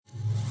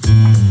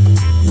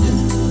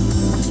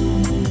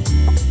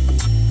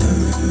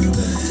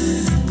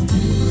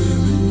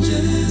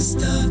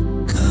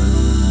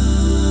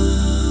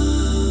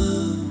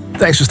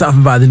Thanks for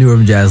stopping by the New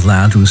Urban Jazz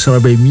Lounge. We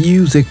celebrate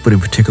music, but in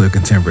particular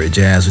contemporary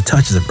jazz with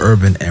touches of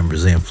urban and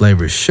Brazilian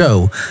flavors.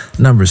 Show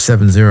number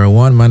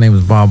 701. My name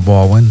is Bob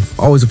Baldwin.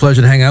 Always a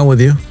pleasure to hang out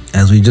with you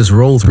as we just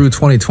roll through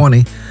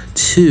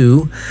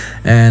 2022.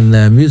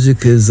 And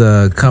music is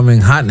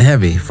coming hot and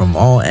heavy from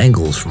all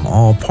angles, from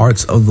all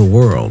parts of the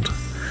world,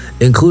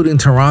 including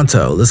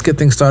Toronto. Let's get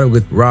things started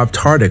with Robb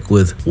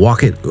with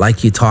Walk It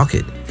Like You Talk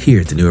It here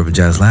at the New Urban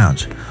Jazz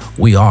Lounge.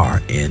 We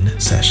are in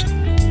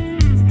session.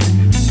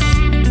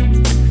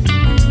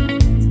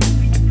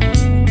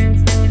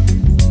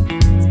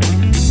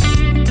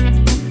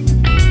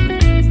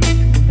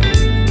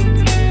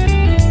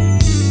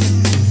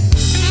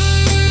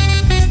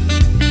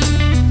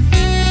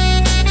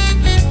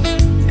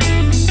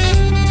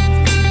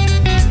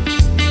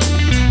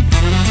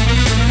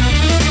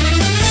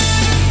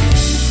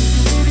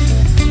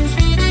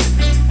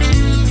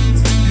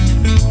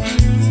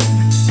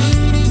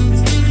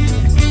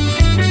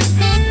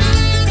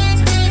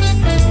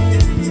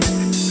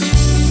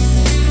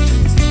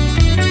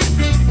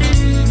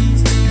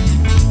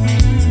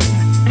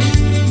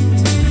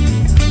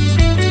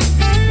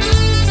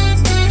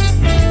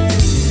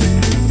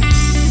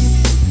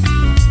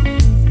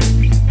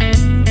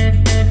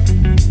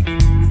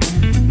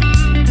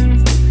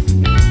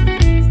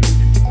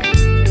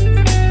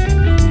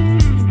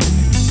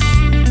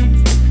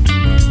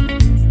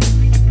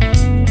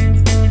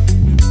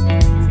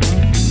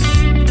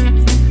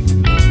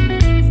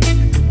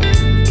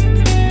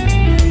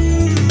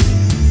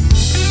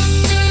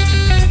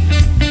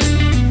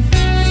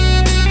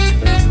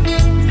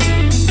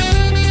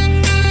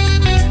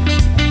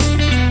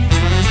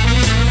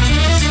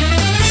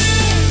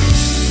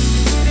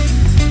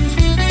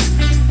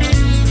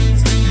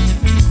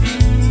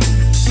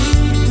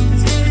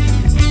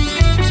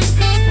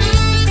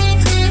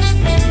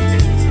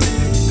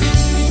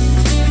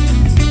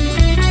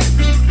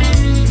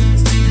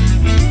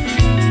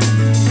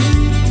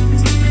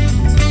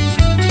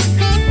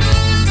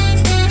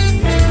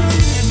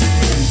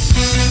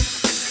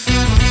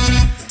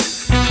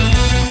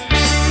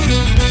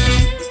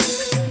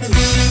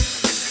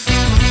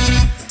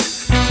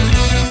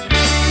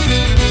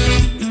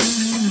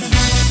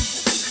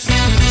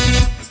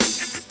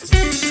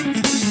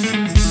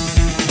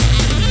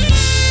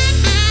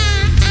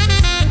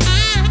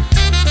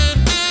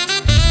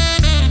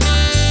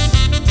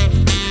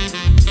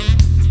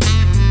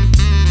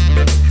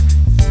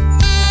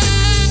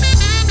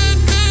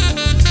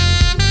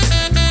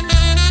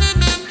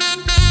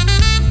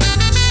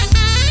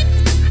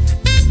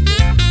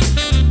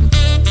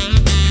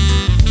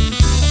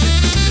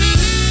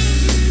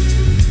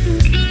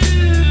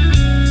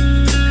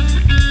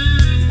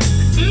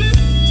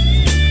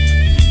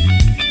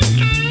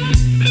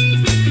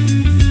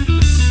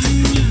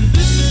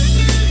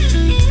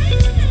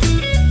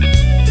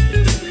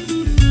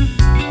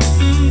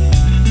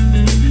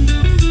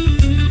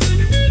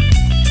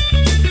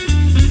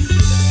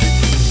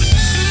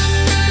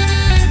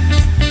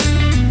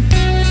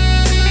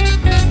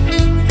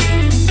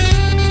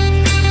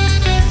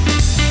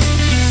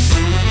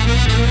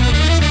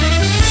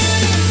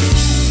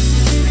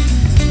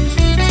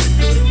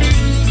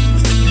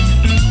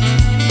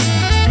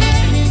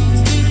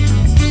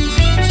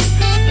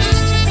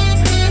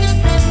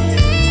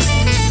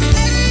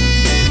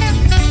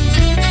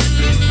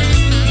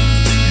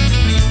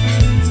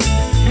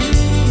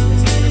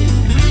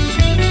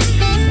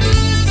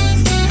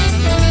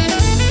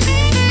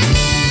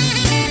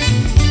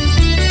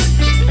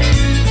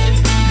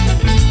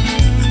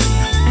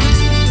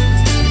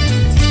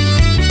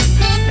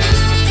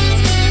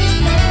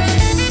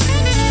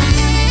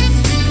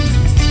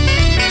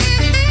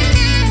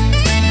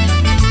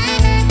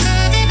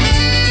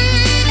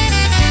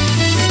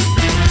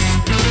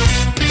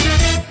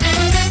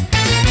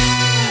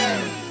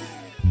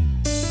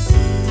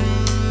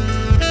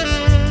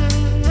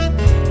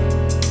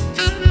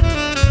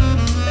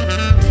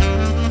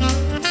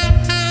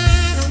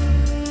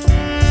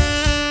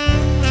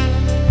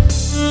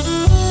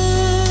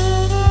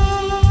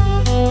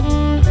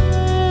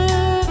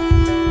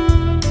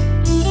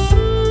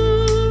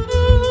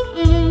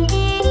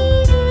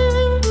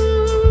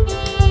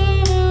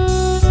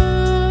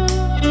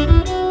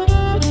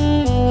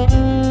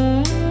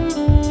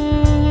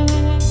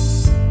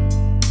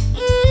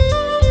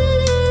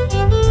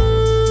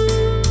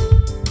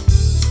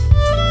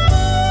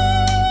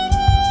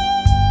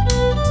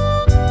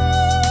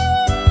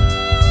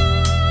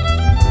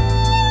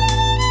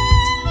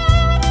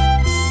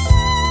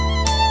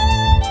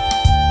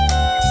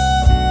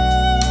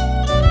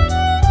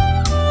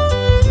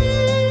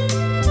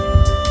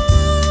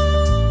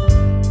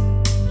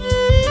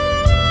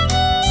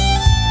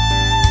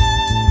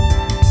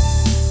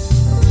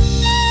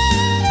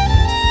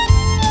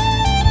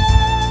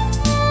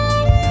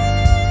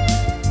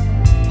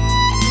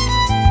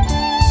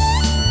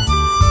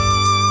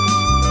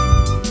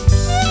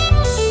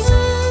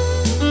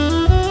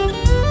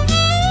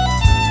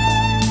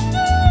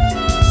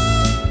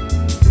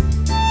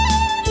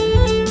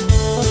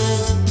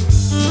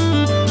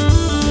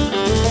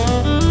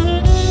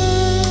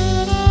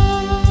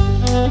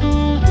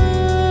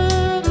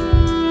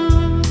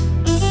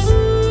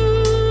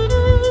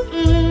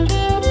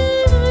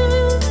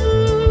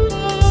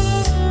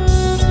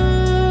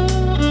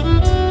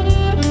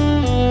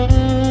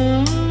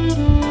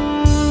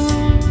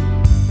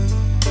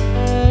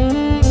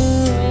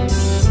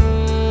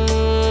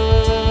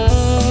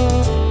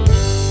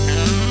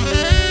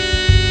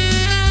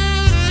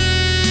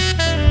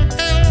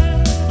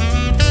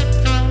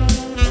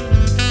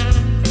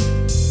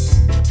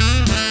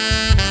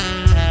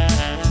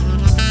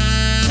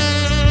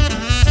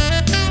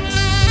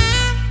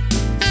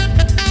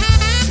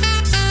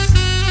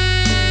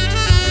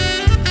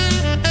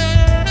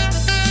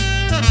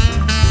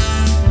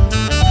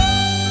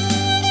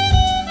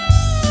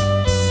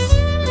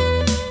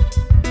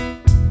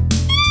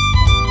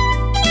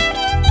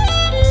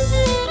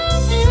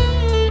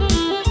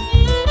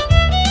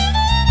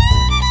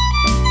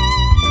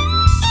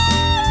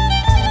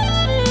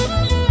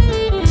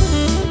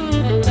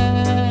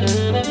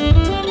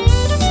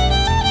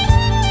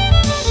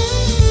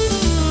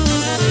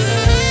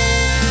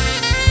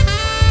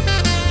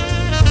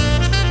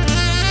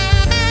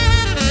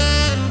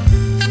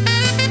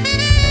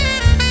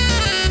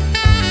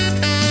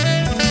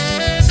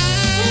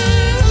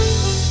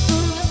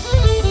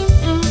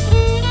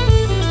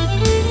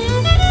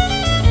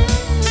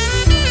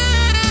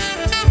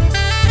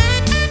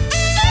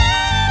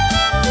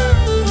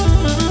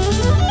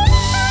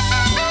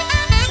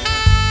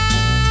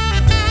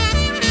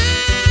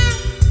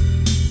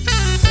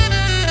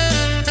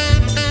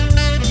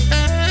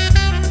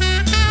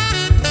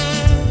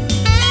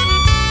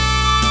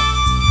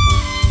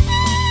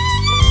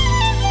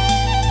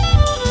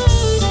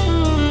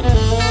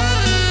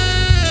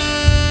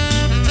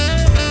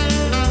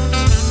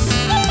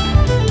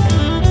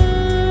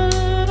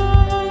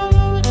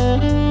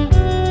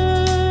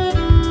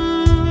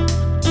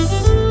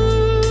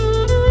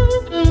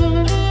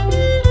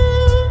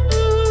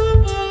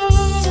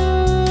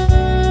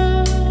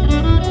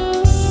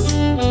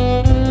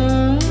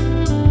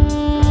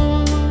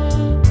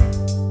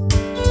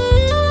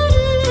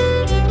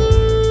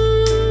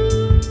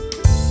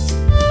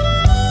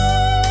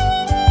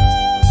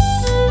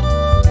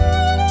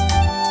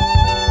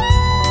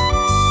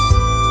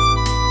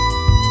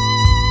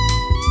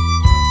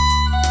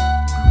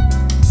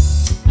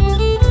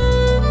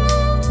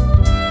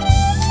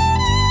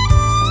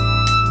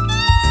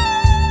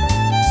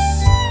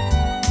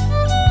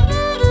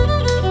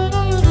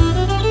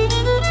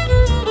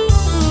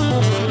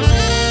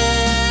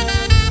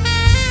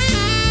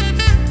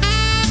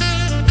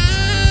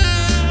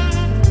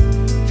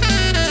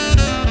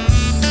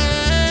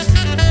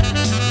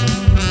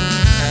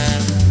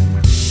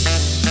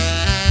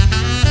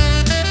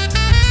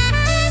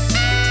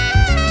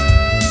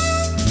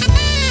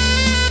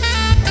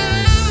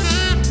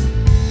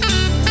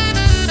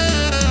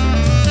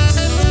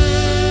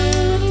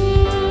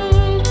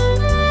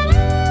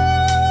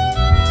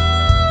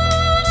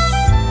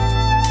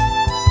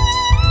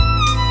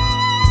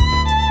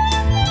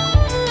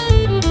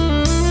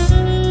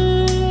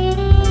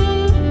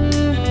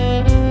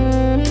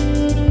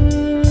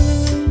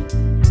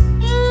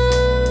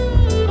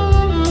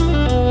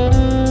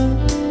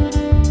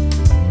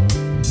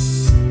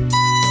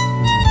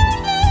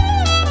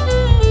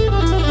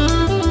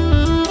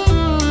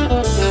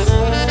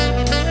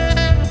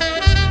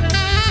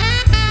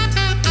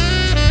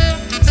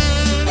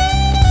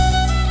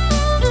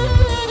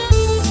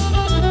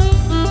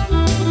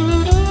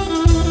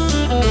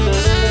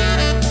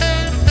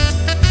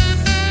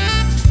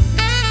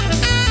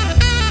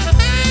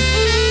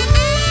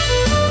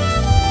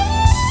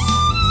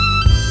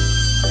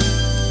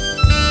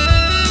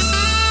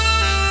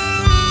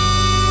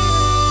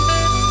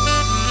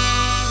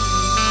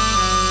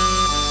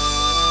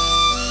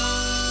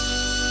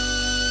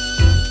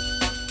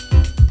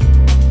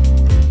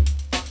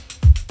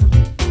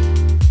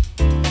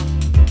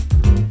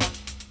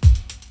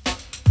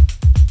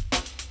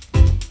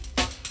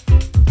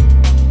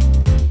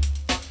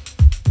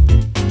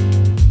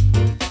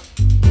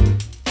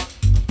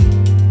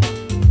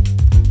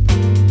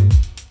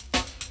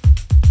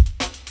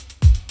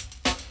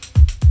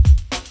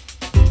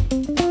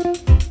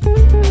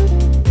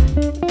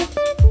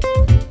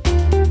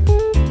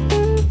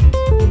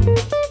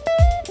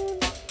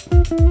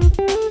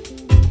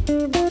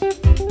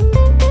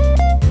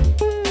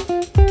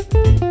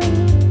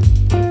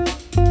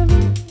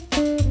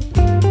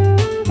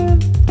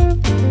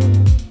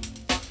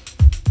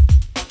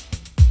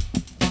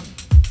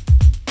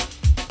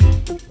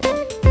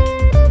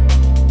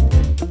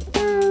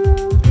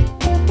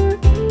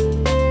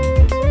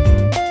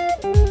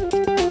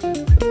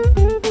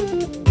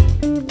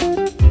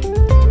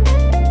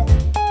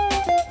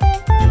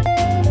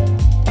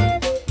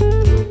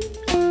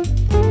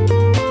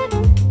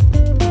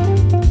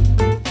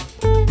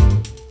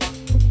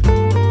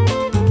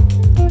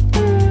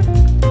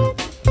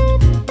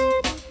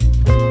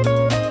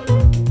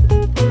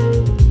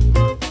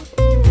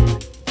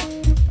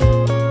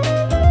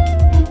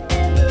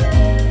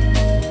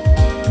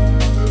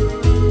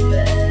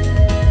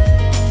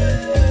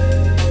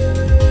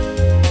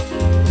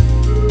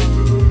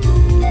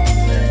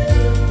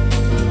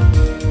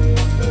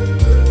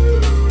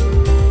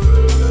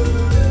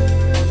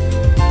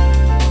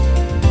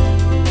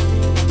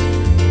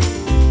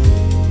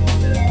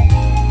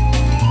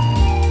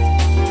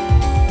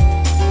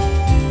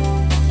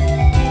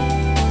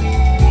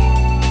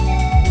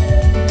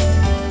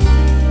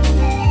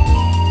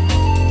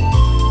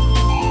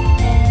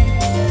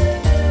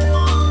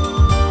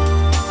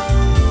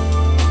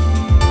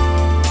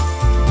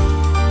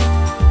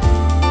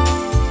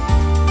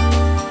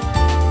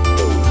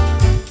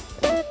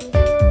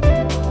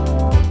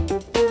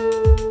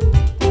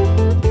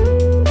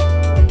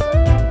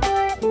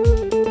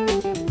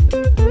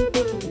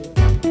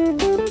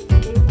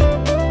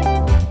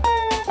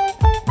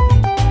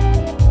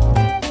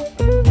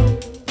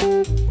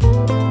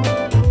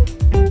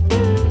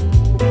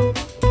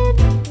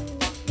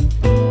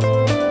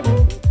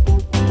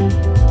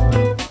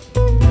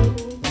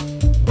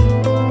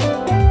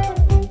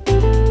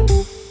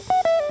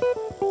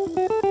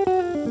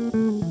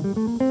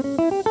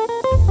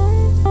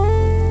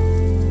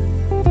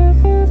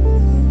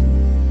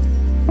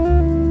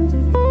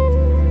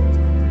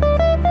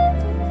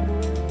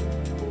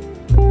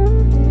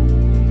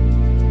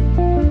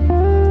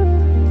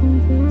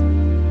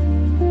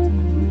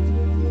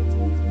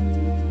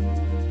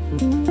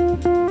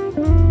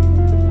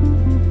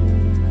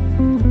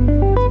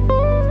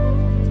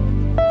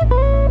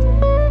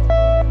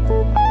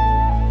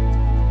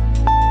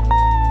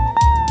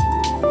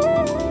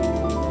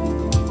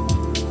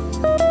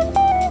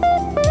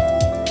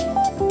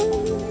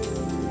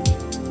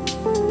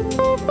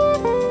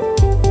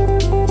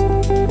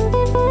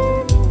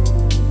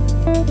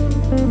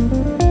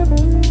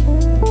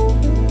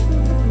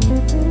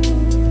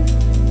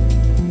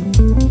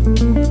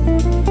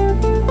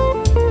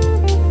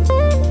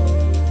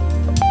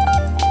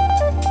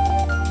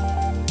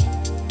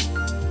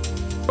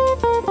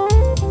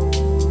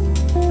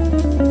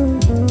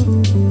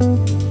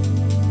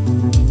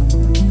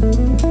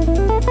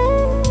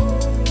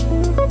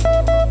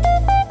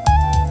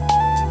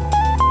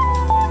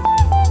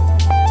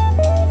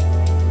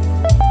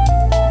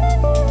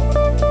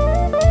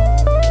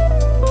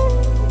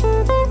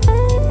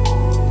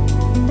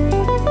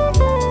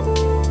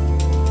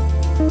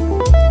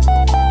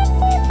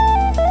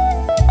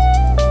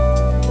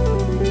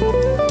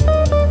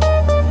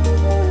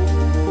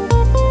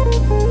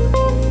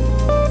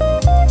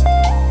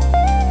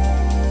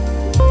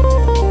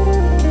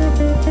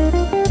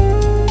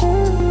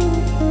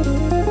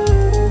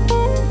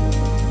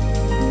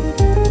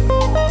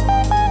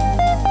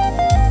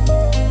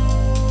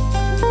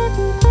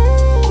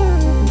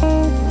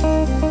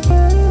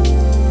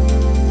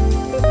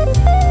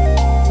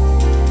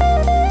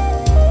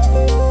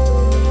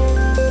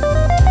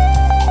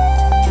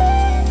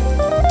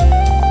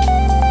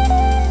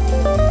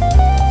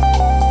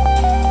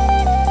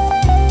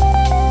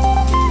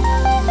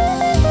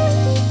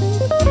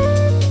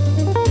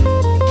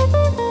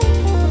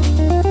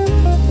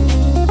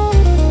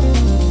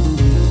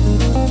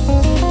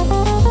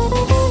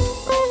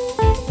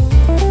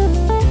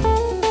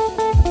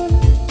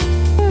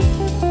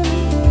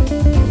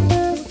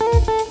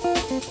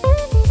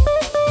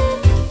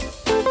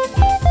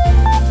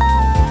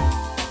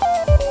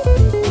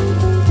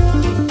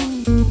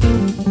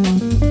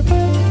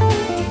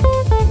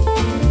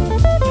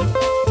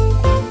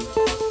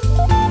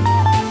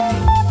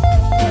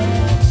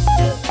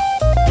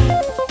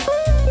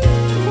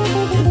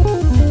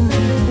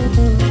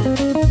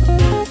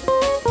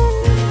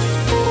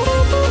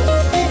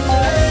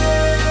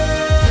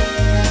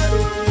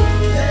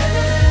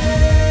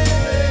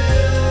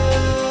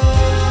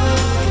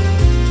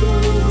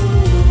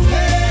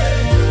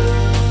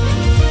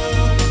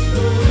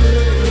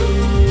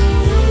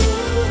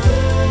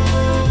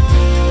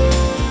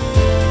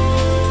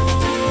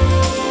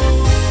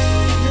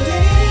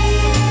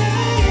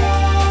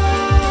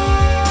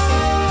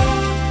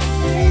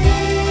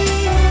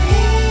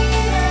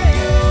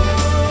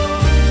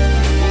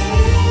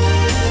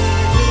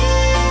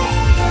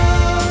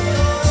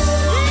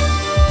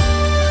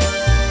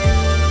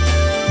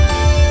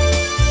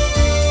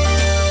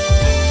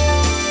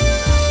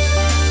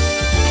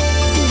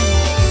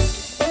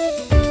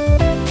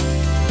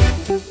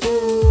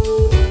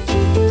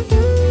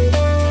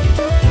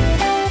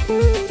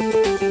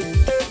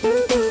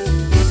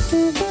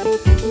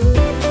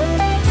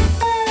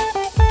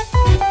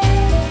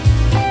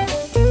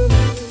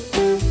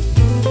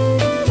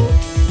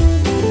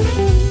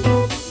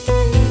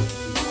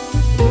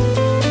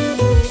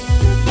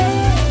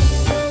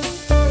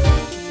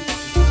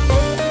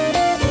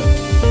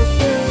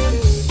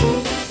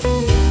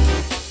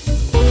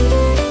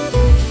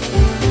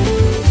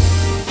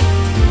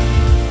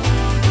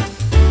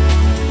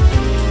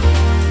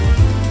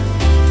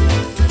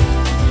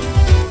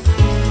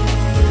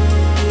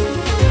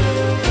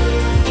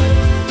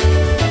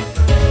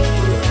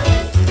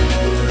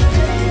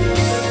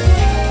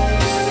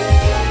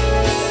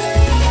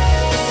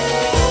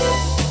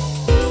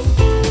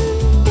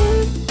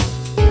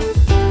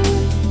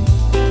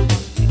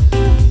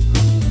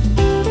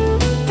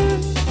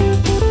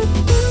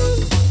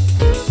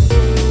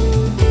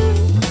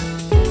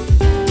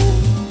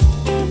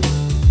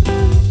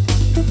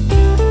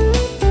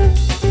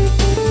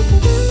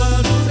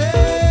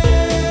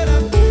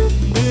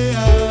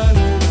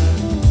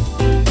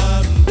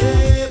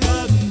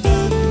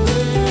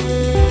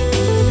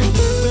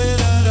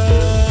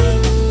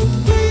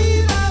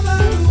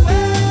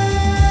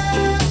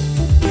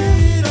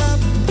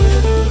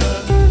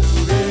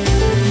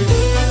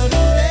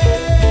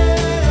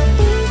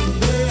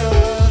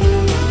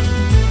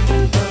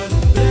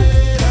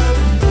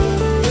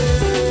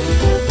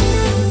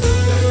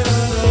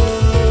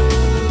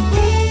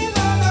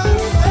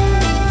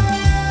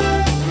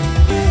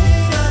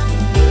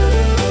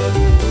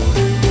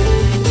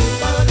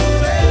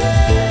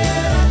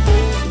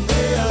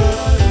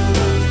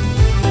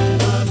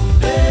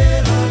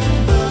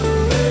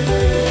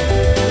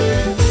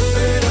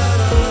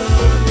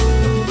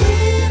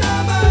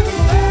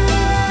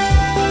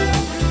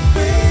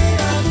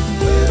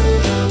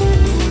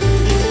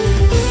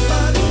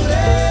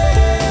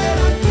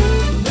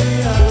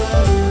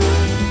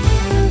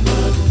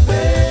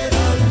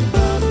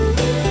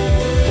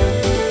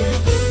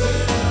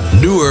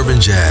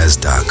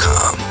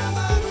 NewUrbanJazz.com.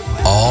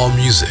 All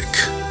music,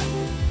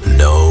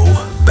 no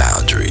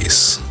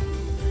boundaries.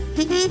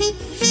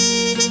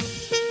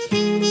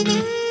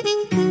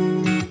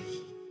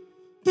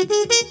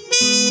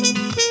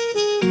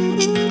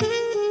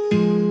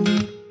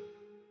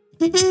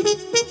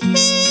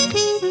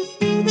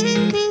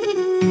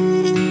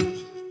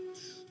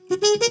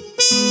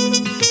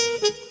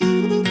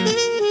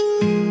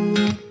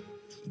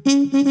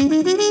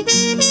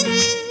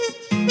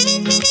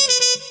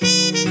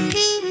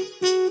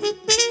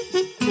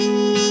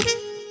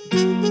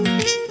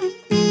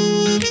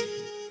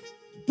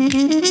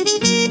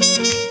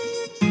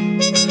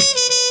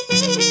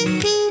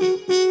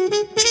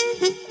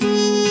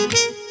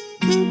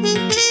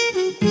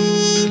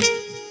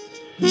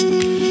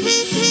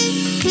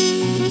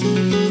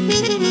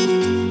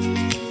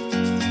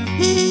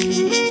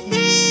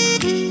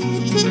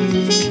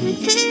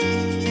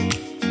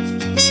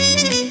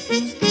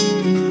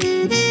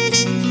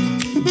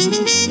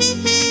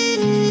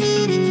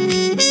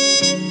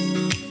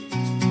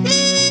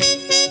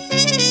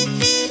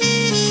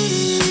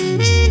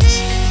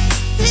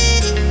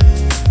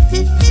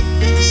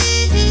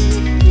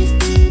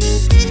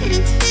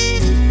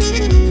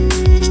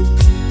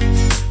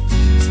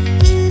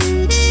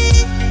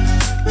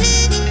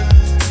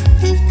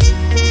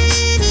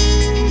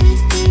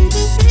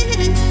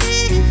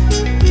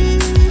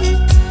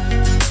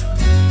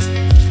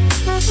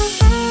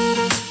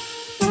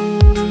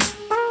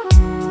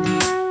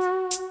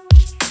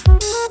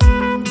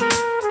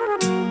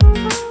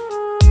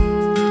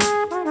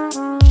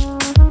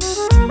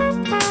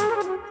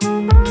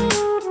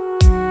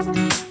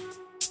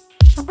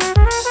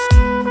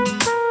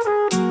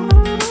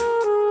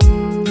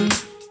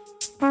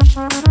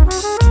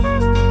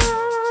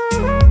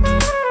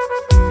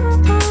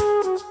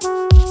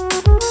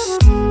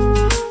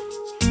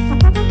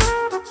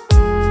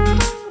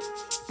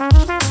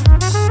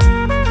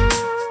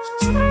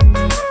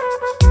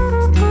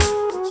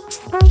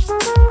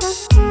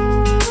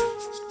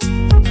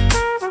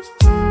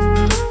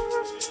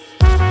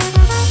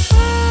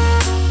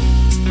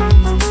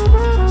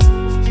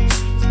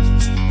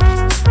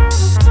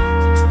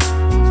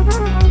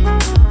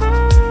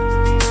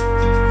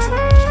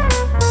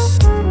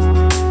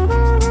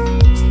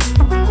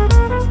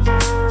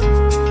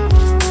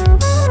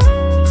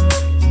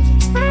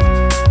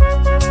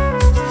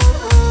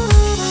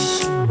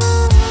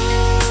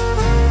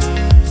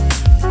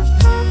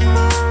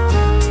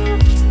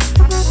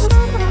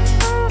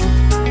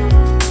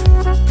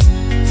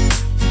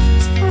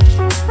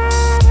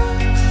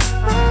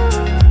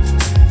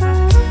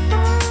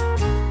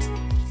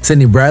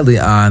 Sidney Bradley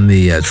on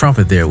the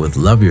trumpet there with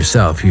Love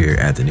Yourself here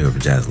at the New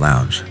Urban Jazz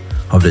Lounge.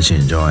 Hope that you're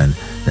enjoying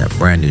that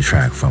brand new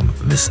track from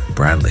Miss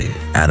Bradley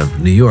out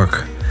of New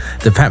York.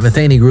 The Pat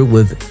Metheny Group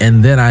with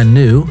And Then I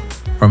Knew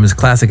from his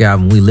classic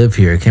album We Live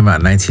Here. It came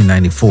out in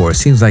 1994.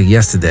 Seems like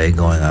yesterday,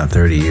 going on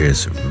 30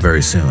 years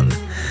very soon.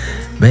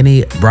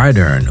 Benny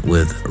Brydern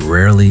with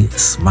Rarely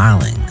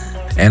Smiling.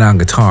 And on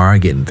guitar,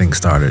 getting things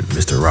started,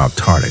 Mr. Robb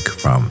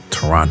from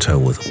Toronto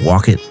with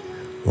Walk It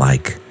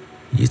Like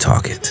You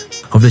Talk It.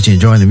 Hope that you're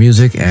enjoying the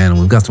music, and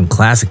we've got some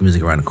classic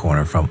music around the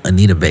corner from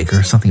Anita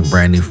Baker, something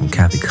brand new from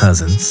Kathy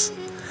Kosins,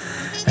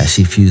 as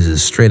she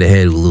fuses straight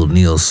ahead with a little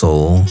neo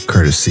soul,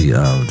 courtesy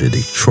of the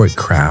Detroit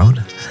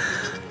Crowd.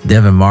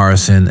 Devin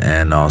Morrison,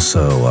 and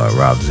also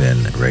Robb, Zinn,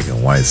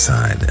 Ragan,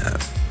 Whiteside,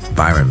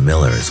 Byron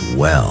Miller as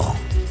well.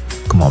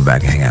 Come on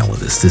back and hang out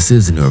with us. This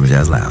is the New Urban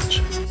Jazz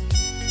Lounge.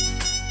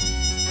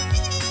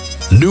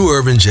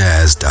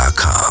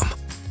 NewUrbanJazz.com.